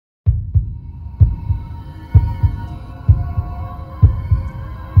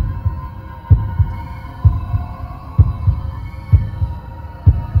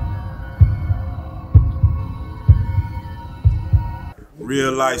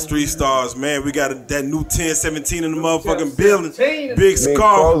Real life street stars, man. We got that new 1017 in the motherfucking building. Big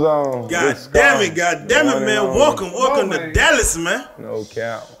Scar. God damn it, man. Welcome to Dallas, man. No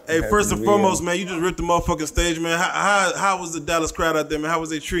cap. Hey, first and foremost, man, you just ripped the motherfucking stage, man. How was the Dallas crowd out there, man? How was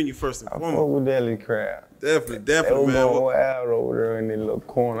they treating you first and foremost? I fuck with Dallas crowd. Definitely, they man. They going wild over there in that little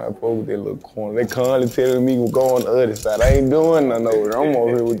corner. I fuck with that little corner. They constantly telling me to go on the other side. I ain't doing nothing over there. I'm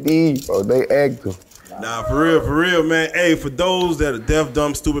over here with these, bro. They active. Nah, for real, man. Hey, for those that are deaf,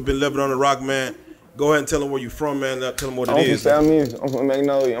 dumb, stupid, been living on the rock, man, go ahead and tell them where you from, man. Tell them what it is. I'm from South I'm from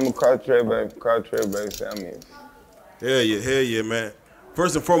Magnolia. I'm a cross-trail baby, South Hell yeah, man.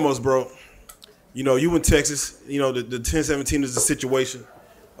 First and foremost, bro, you know, you in Texas, you know, the 1017 is the situation.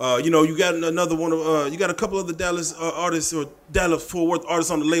 You know, you got another one of, you got a couple other Dallas artists or Dallas Fort Worth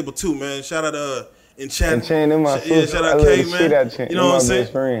artists on the label too, man. Shout out Enchant. Yeah, shout out K, man. You know what I'm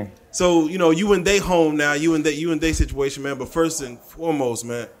saying? Friend. So, you know, you in they home now, you in they situation, man. But first and foremost,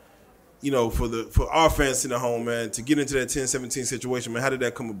 man, you know, for our fans in the home, man, to get into that 1017 situation, man, how did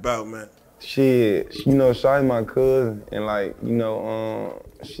that come about, man? Shit, you know, Shaw's my cousin, and like, you know,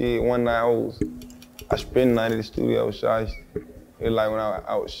 one night I spent the night at the studio with Shaw. It was like when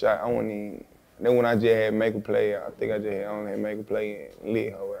I was shot, then when I just had make a play, I think I only had make a play and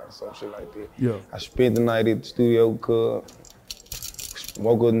lit her out or some shit like that. Yeah. I spent the night at the studio, cuz.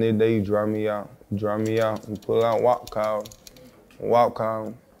 Woke up the next day, you drop me out, and pull out walk call,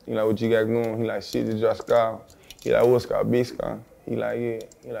 you like, what you got going? He like, shit, just Scar. He like, what Scar, big Scar? He like, yeah.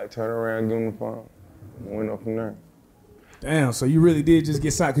 He like, turn around, give him the phone. And went up from there. Damn, so you really did just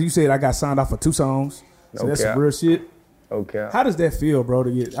get signed, because you said I got signed off for 2 songs. So that's some real shit. Okay. How does that feel, bro,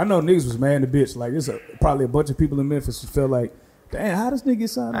 to get, I know niggas was mad in the bitch, like, there's probably a bunch of people in Memphis who felt like, damn, how does nigga get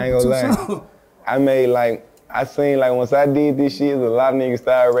signed off for 2 songs? I seen like once I did this shit, a lot of niggas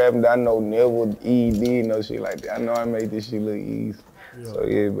started rapping that I know never did no shit like that. I know I made this shit look easy. Yeah. So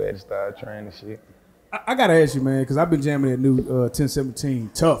everybody started trying the shit. I gotta ask you, man, because I've been jamming that new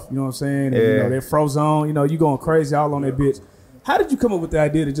 1017 Tough, you know what I'm saying? Yeah. And, you know, that Frozone, you know, you going crazy all on that bitch. How did you come up with the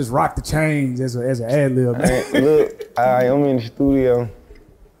idea to just rock the chains as an ad-lib, man? Look, I'm in the studio.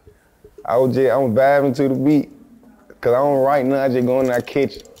 I'm vibing to the beat. Cause I don't write nothing, I just go in there, I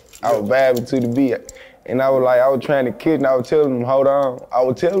catch it. I was vibing to the beat. And I was trying to kid, and I would tell them, hold on. I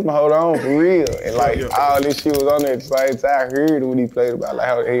would tell them, hold on, for real. And like, all this shit was on there at the same time. I heard it when he played about, like,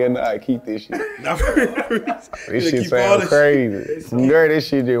 how the hell I keep this shit. This shit sound crazy. From there, this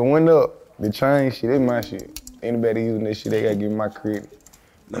shit just went up. The chain shit, it's my shit. Anybody using this shit, they gotta give me my credit.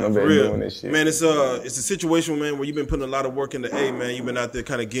 Nah, for real. Doing this shit. Man, it's a situation, man, where you've been putting a lot of work into man. You've been out there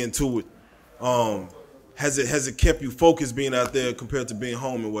kind of getting to it. Has it kept you focused being out there compared to being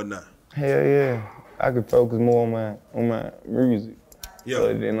home and whatnot? Hell yeah. I could focus more on my music,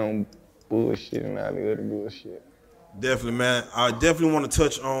 other than on bullshit and all the other bullshit. Definitely, man. I definitely want to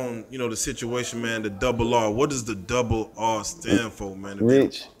touch on, you know, the situation, man, the double R. What does the double R stand for, man?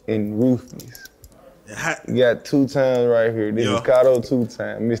 Rich and ruthless. You got 2 times right here. This is Kato 2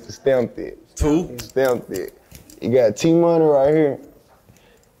 times. Mr. Stamped It. 2? Stamped It. You got T-Money right here.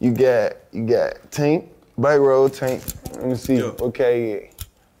 You got Tank, Bike Road Tank. Let me see. Okay,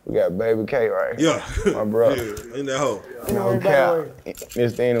 we got Baby K right here. Yeah. My brother. Yeah, in that hole. No cap.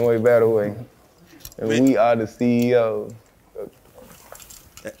 It's the Anyway Battle Way. And we are the CEOs.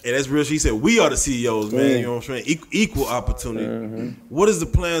 And that's real. She said, we are the CEOs, man. You know what I'm saying? Equal opportunity. Mm-hmm. What is the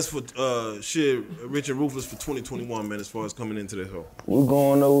plans for Rich and Ruthless for 2021, man, as far as coming into this hole? We're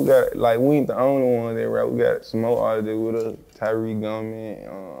going over. We got, we ain't the only one that rap. We got some more artists with us. Tyree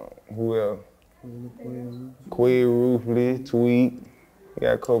Gumman, who else? Quay Ruthless, Tweet. We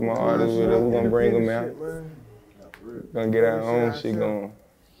got a couple more artists with us. We're going to bring them out. We're going to get our own shit going.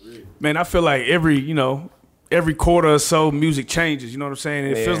 Man, I feel like every quarter or so, music changes. You know what I'm saying?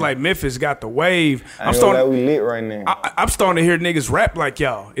 It feels like Memphis got the wave. We lit right now. I'm starting to hear niggas rap like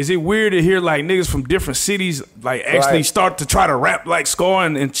y'all. Is it weird to hear like niggas from different cities actually start to try to rap like Scar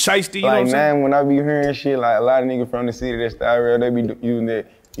and Shiesty? You know what I'm saying? When I be hearing shit, like a lot of niggas from the city that style real, they be using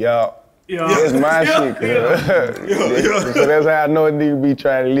that, y'all. Yeah. That's my shit, cuz. So that's how I know a nigga be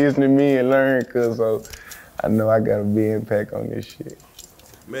trying to listen to me and learn, cuz. So I know I got a big impact on this shit.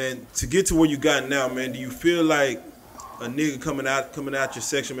 Man, to get to where you got now, man, do you feel like a nigga coming out your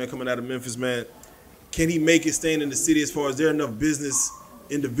section, man, coming out of Memphis, man, can he make it staying in the city as far as there enough business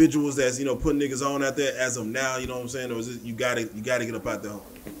individuals that's, putting niggas on out there as of now, you know what I'm saying? Or is it you gotta get up out there?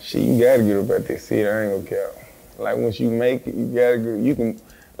 Shit, you gotta get up out there city, I ain't gonna care. Like once you make it, you gotta go,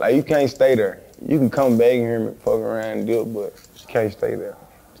 you can't stay there. You can come back here and fuck around and do it, but you can't stay there.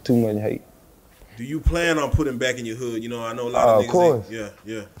 It's too much hate. Do you plan on putting back in your hood? I know a lot of niggas. Of course. Yeah.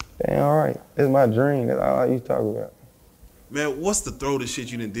 Damn, all right. That's my dream. That's all I used to talk about. Man, what's the throw the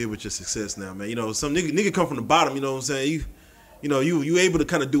shit you done did with your success now, man? You know, some nigga come from the bottom, you know what I'm saying? You able to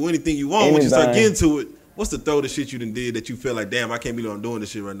kind of do anything you want when you start getting to it. What's the throw the shit you done did that you feel like, damn, I can't believe I'm doing this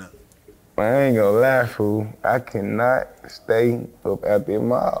shit right now? Man, I ain't gonna lie, fool. I cannot stay up at the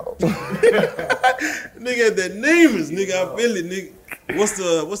mall. Nigga at that Neiman's, nigga, I feel it, nigga. What's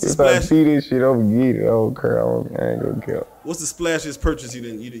the splash? If I see this shit, I'm gonna get it. I don't care. I ain't gonna care. What's the splashiest purchase you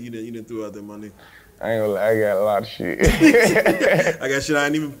didn't throw out there, my nigga? I ain't gonna lie, I got a lot of shit. I got shit I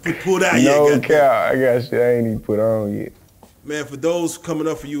ain't even pulled out yet. No cap, I got shit I ain't even put on yet. Man, for those coming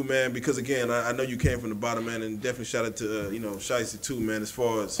up for you, man, because again, I know you came from the bottom, man, and definitely shout out to Shiesty too, man. As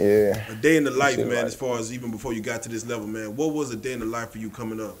far as a day in the life, man. As far as even before you got to this level, man. What was a day in the life for you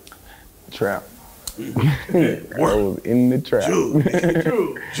coming up? Trap. I was in the trap.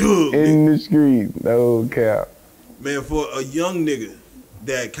 Jug. In the street, no cap. Man, for a young nigga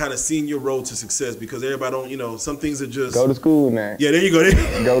that kind of seen your road to success, because everybody don't, some things are just go to school now. Yeah, there you go.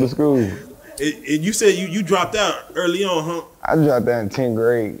 Go to school. And you said you dropped out early on, huh? I dropped out in 10th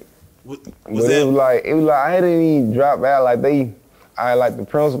grade. It was like I didn't even drop out like the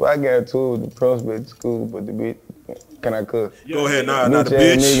principal. I got to the principal at school, but the bitch, can I cook? Go ahead, not the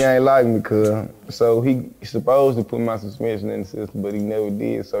bitch. Nigga ain't like me, cuz. So he supposed to put my suspension in the system, but he never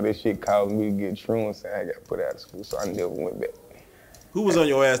did. So that shit caused me to get truant, and I got put out of school. So I never went back. Who was on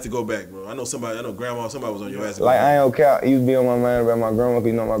your ass to go back, bro? I know grandma, somebody was on your ass to go back. I ain't gonna count. It used to be on my mind about my grandma,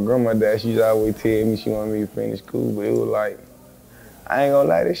 because my grandma dad, she used to always tell me she wanted me to finish school, but it was like, I ain't gonna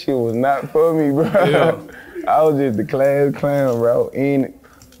lie, this shit was not for me, bro. Yeah. I was just the class clown, bro,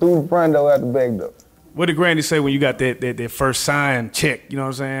 through the front door, out the back door. What did Granny say when you got that first sign check? You know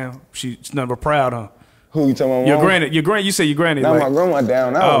what I'm saying? She's never proud, huh? Who you talking about? Your granny. You say your granny. No, my grandma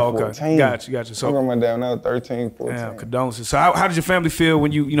down. I was 14. Got you. So my grandma down. I was 13, 14. Yeah, condolences. So how did your family feel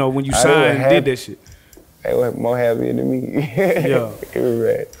when you signed and did that shit? They were more happy than me. Yeah, it was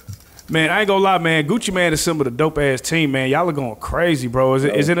rad. Man, I ain't gonna lie, man. Gucci Mane assembled a dope ass team, man. Y'all are going crazy, bro.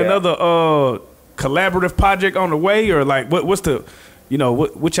 Is it another collaborative project on the way, or like what's the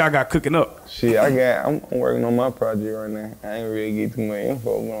what y'all got cooking up? Shit, I'm working on my project right now. I ain't really get too much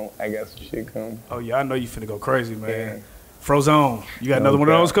info, but I got some shit coming. Oh yeah, I know you finna go crazy, man. Yeah. Frozone, you got another one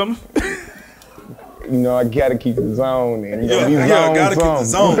of those coming? I gotta keep the zone in. Gotta keep the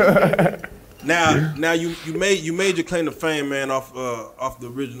zone. Now you made your claim to fame, man, off the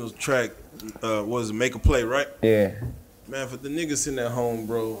original track. Was Make a Play, right? Yeah. Man, for the niggas sitting at home,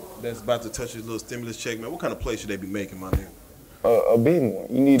 bro, that's about to touch his little stimulus check, man, what kind of play should they be making, my nigga? A big one.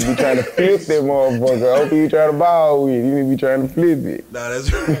 You need to be trying to flip that motherfucker. I hope you try to ball with it. You need to be trying to flip it. Nah,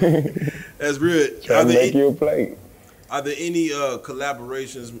 that's real. Trying to make you a play. Are there any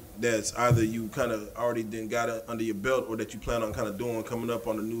collaborations that's either you kind of already got under your belt, or that you plan on kind of doing coming up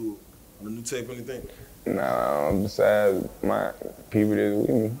on the new tape or anything? Nah, besides my people that's with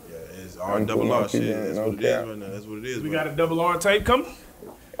me. Yeah, it's R shit. That's what it is right now. That's what it is. We got a double R tape coming?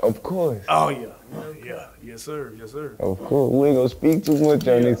 Of course. Oh yeah. Yes sir. Of course. We ain't gonna speak too much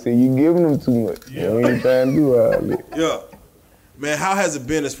on this. You giving them too much. Yeah. We ain't trying to do all that. Yeah. Man, how has it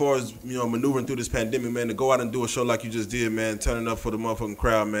been as far as, maneuvering through this pandemic, man, to go out and do a show like you just did, man, turning up for the motherfucking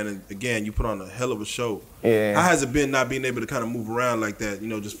crowd, man, and again, you put on a hell of a show. Yeah. How has it been not being able to kind of move around like that,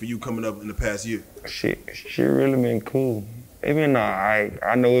 just for you coming up in the past year? Shit really been cool. It been alright.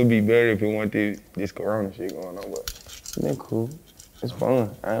 I know it'd be better if it wasn't this corona shit going on, but it's been cool. It's fun.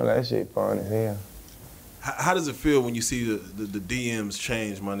 I know that shit fun as hell. How does it feel when you see the DMs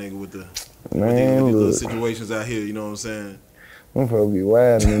change, my nigga, with the little situations out here, you know what I'm saying? I'm supposed to be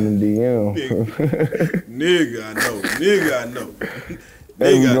wild in the DM. Nigga, I know.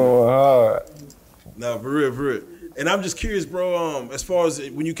 They be going hard. Nah, for real. And I'm just curious, bro, as far as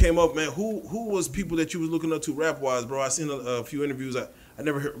when you came up, man, who was people that you was looking up to rap-wise, bro? I seen a few interviews. I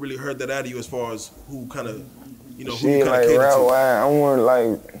never really heard that out of you as far as who kind of, who you kind of catered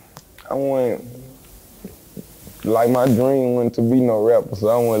to. My dream wasn't to be no rapper, so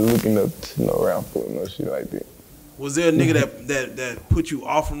I wasn't looking up to no rapper or no shit like that. Was there a nigga that put you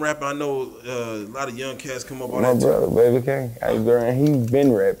off from rapping? I know a lot of young cats come up on my that. My brother, Baby K. He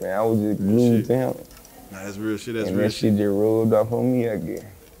been rapping. I was just glued to him. Nah, that's real shit. That shit just rolled off on me, I guess.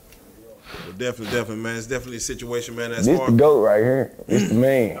 Well, definitely, man. It's definitely a situation, man. This the GOAT right here. This the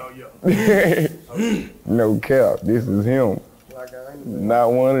man. No cap. This is him.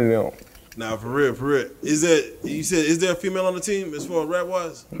 Not one of them. Nah, for real. Is there a female on the team as far as rap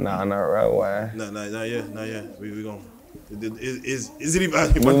wise? Nah, not rap wise. Not yet. We gonna. Is it even?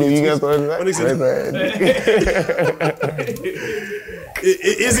 You got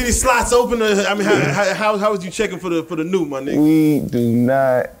Is any slots open? I mean, how was you checking for the new, my nigga? We do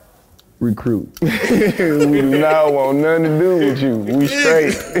not recruit. We do not want nothing to do with you. We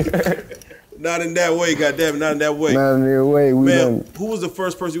straight. Not in that way, goddamn, not in that way. Not in that way. Man, who was the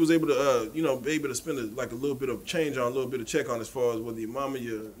first person you was able to, be able to spend a little bit of change on, a little bit of check on, as far as whether your mama,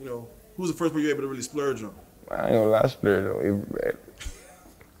 who was the first person you were able to really splurge on? I ain't gonna lie, I splurge on everybody.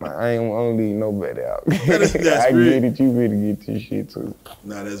 I ain't gonna leave nobody out. That's I real. get it, you better get this shit too.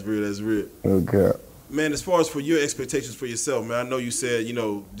 Nah, that's real, that's real. Okay. Man, as far as for your expectations for yourself, man, I know you said,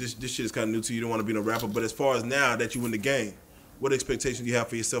 this shit is kind of new to you, you don't want to be no rapper, but as far as now that you in the game, what expectations do you have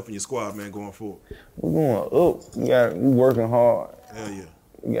for yourself and your squad, man, going forward? We're going up. We working hard. Hell yeah.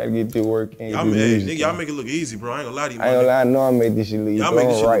 We gotta get this work in. Y'all make it look easy, bro. I ain't gonna lie to you, I ain't gonna lie, I know I made this shit look easy. Y'all make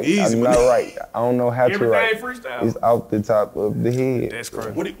this shit look easy, I'm man. not right. I don't know how to write. Everything freestyle. It's off the top of the head. That's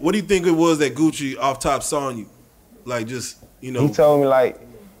crazy. What do you think it was that Gucci off top saw on you? Like, just, He told me,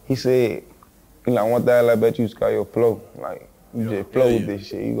 he said, one thing I bet you is called your flow. Like, you just flow with this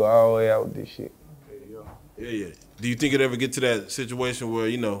shit. You go all the way out with this shit. Yeah. Do you think it ever get to that situation where,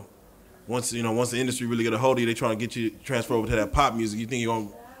 once the industry really get a hold of you, they trying to get you transfer over to that pop music, you think you're gonna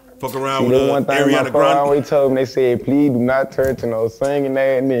fuck around with one thing Ariana my Grande? phone always told me, they said, please do not turn to no singing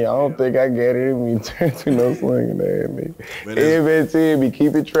ass nigga. I don't think I get it in me, turn to no singing ass nigga. Everybody tell me,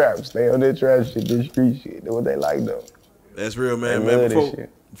 keep it trap, stay on that trap shit, this street shit. That's what they like though. That's real, man.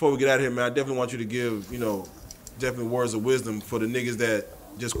 Before we get out of here, man, I definitely want you to give, definitely words of wisdom for the niggas that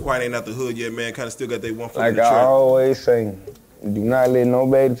just quite ain't out the hood yet, man, kind of still got their one foot in the trap. Like I always say, do not let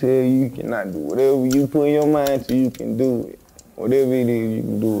nobody tell you cannot do whatever you put in your mind to, you can do it. Whatever it is, you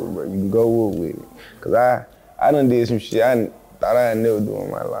can do it, bro. You can go up with it. Cause I done did some shit I thought I'd never do in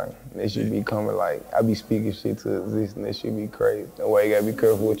my life. That shit be coming I be speaking shit to exist, and that shit be crazy. That's why you gotta be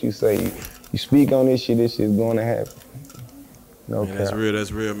careful what you say. You speak on this shit's gonna happen. No man, that's real,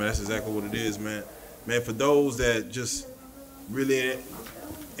 man. That's exactly what it is, man. Man, for those that just really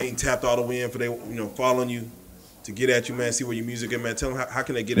ain't tapped all the way in for they, following you to get at you, man, see where your music is, man. Tell them how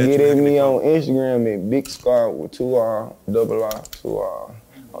can they get at you? Get at me on Instagram at Big Scar with 2 R, double R, 2 R.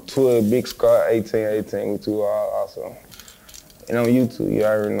 On Twitter, Big Scar 1818 with 2 R also. And on YouTube, you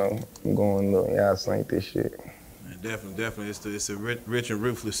already know I'm going up. Y'all sing this shit. Man, definitely. It's a rich and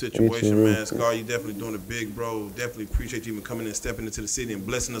ruthless situation, man. Scar, you definitely doing it big, bro. Definitely appreciate you even coming and stepping into the city and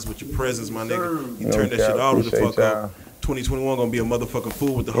blessing us with your presence, my nigga. You turned that shit all the fuck up. 2021 gonna be a motherfucking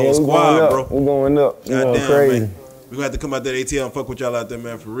fool with the whole squad, bro. We're going up. We're going crazy. Man. We gonna have to come out that ATL and fuck with y'all out there,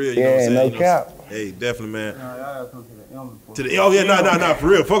 man, for real. You know what I'm saying? No cap. Hey, definitely, man. Nah, for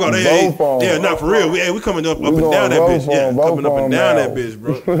real. Fuck all that. Nah, for real. We coming up and down that bitch. Yeah, coming up and down that bitch,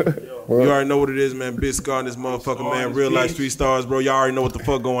 bro. You already know what it is, man. Big Scar and this motherfucker, man. Real life street stars, bro. Y'all already know what the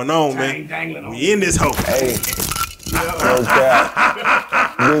fuck going on, man. We in this hoe. Hey. No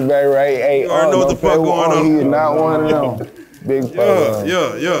cap. Big baby, right? Hey, you already know what the fuck going on. He is not one of them. Big fuck.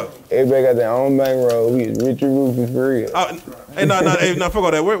 Yeah. Everybody got their own bankroll. We is Richard Rufus for real. Hey, fuck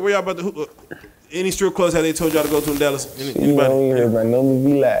all that. Where y'all about to? Any strip clubs have they told y'all to go to in Dallas? Anybody? You heard my number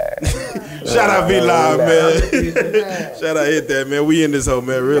V Live. Shout out V Live, man. Shout out hit that, man. We in this hoe,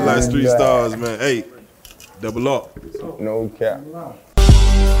 man. Real life street stars, man. Hey, double up. No cap.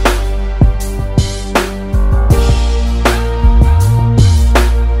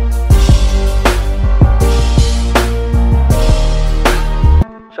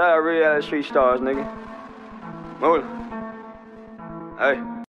 Shout out Real Street Stars, nigga. Move. Hey.